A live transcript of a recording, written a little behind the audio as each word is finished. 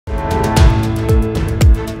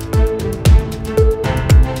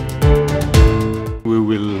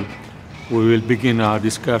will begin our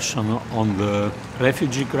discussion on the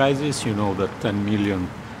refugee crisis. You know that 10 million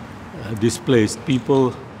displaced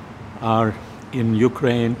people are in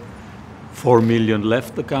Ukraine, 4 million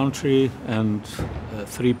left the country, and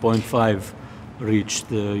 3.5 reached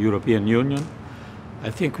the European Union. I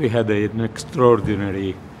think we had an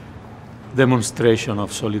extraordinary demonstration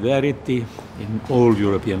of solidarity in all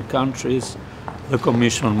European countries. The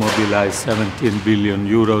Commission mobilized 17 billion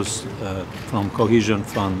euros from cohesion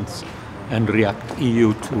funds and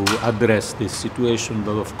ReactEU to address this situation,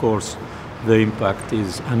 but of course the impact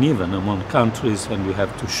is uneven among countries and we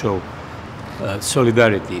have to show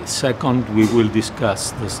solidarity. Second, we will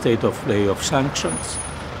discuss the state of play of sanctions,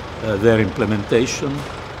 their implementation,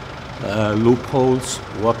 loopholes,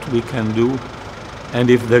 what we can do, and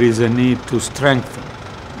if there is a need to strengthen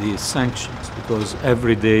these sanctions, because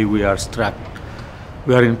every day we are struck,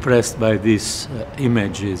 we are impressed by these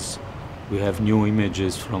images. We have new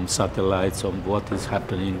images from satellites on what is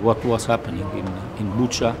happening, what was happening in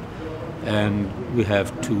Bucha, and we have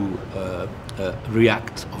to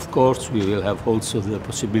react. Of course, we will have also the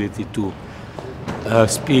possibility to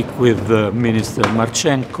speak with Minister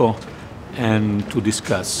Marchenko and to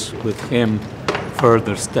discuss with him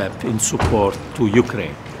further step in support to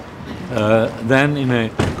Ukraine. Then in a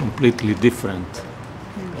completely different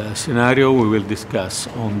scenario, we will discuss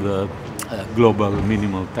on the global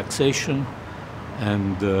minimum taxation,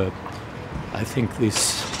 and I think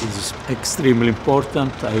this is extremely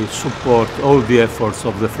important. I support all the efforts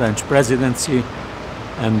of the French presidency,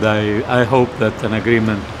 and I hope that an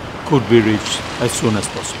agreement could be reached as soon as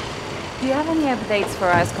possible. Do you have any updates for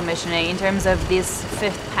us, Commissioner, in terms of this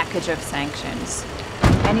fifth package of sanctions?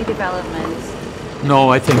 Any developments? No,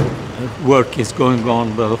 I think work is going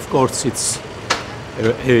on, but of course it's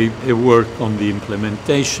a work on the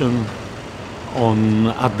implementation, on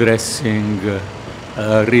addressing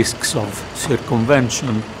risks of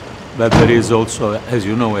circumvention, but there is also, as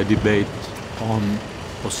you know, a debate on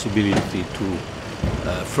possibility to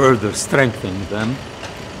further strengthen them,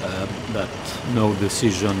 but no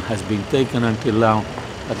decision has been taken until now.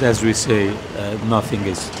 But as we say, nothing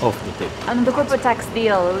is off the table. On the corporate tax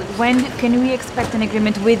deal, when can we expect an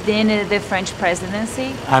agreement within the French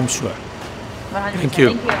presidency? I'm sure. 100%. Thank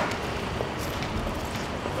you. Thank you.